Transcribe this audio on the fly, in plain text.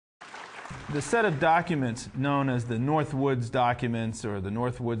The set of documents known as the Northwoods documents or the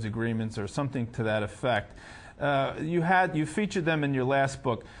Northwoods agreements or something to that effect, you featured them in your last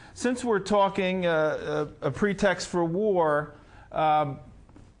book. Since we're talking a pretext for war,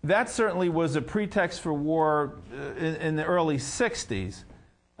 that certainly was a pretext for war in the early 60s.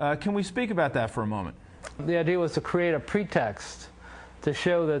 Can we speak about that for a moment? The idea was to create a pretext to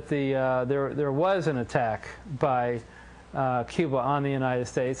show that there was an attack by Cuba on the United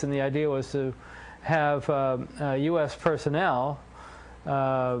States, and the idea was to have U.S. personnel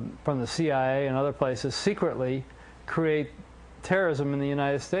from the CIA and other places secretly create terrorism in the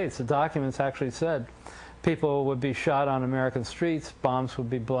United States. The documents actually said people would be shot on American streets, bombs would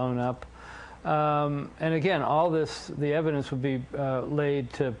be blown up, and again, all this, the evidence would be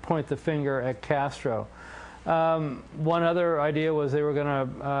laid to point the finger at Castro. One other idea was they were going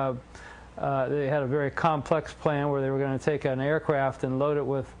to they had a very complex plan where they were going to take an aircraft and load it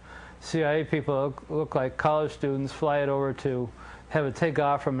with CIA people that looked like college students, fly it over to have it take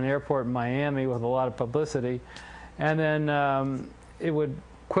off from an airport in Miami with a lot of publicity, and then it would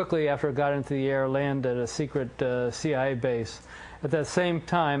quickly, after it got into the air, land at a secret CIA base. At that same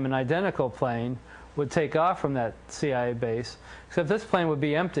time, an identical plane would take off from that CIA base, except this plane would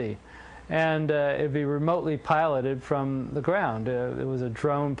be empty, and it'd be remotely piloted from the ground. It was a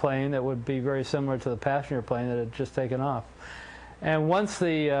drone plane that would be very similar to the passenger plane that had just taken off. And once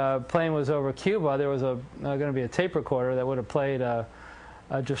the plane was over Cuba, there was going to be a tape recorder that would have played a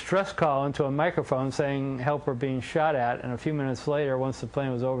distress call into a microphone saying help are being shot at, and a few minutes later, once the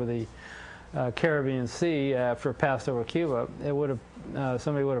plane was over the Caribbean Sea after it passed over Cuba, it would have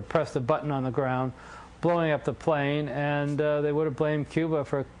somebody would have pressed a button on the ground, blowing up the plane, and they would have blamed Cuba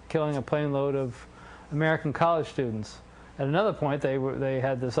for killing a plane load of American college students. At another point, they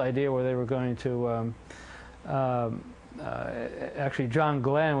had this idea where they were going to actually John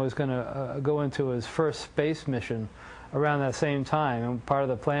Glenn was going to go into his first space mission around that same time, and part of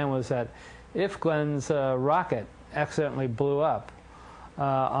the plan was that if Glenn's rocket accidentally blew up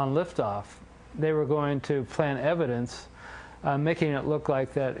on liftoff, they were going to plant evidence making it look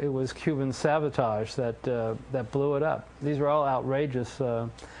like that it was Cuban sabotage that blew it up. These were all outrageous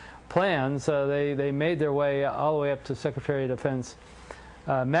plans. They made their way all the way up to Secretary of Defense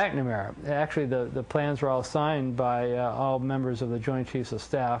McNamara. Actually, the plans were all signed by all members of the Joint Chiefs of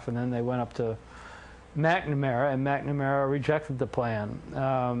Staff, and then they went up to McNamara, and McNamara rejected the plan,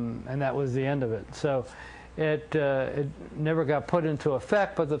 and that was the end of it. So it never got put into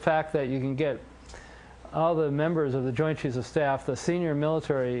effect, but the fact that you can get all the members of the Joint Chiefs of Staff, the senior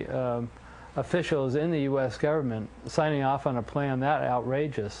military officials in the U.S. government, signing off on a plan that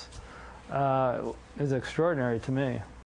outrageous is extraordinary to me.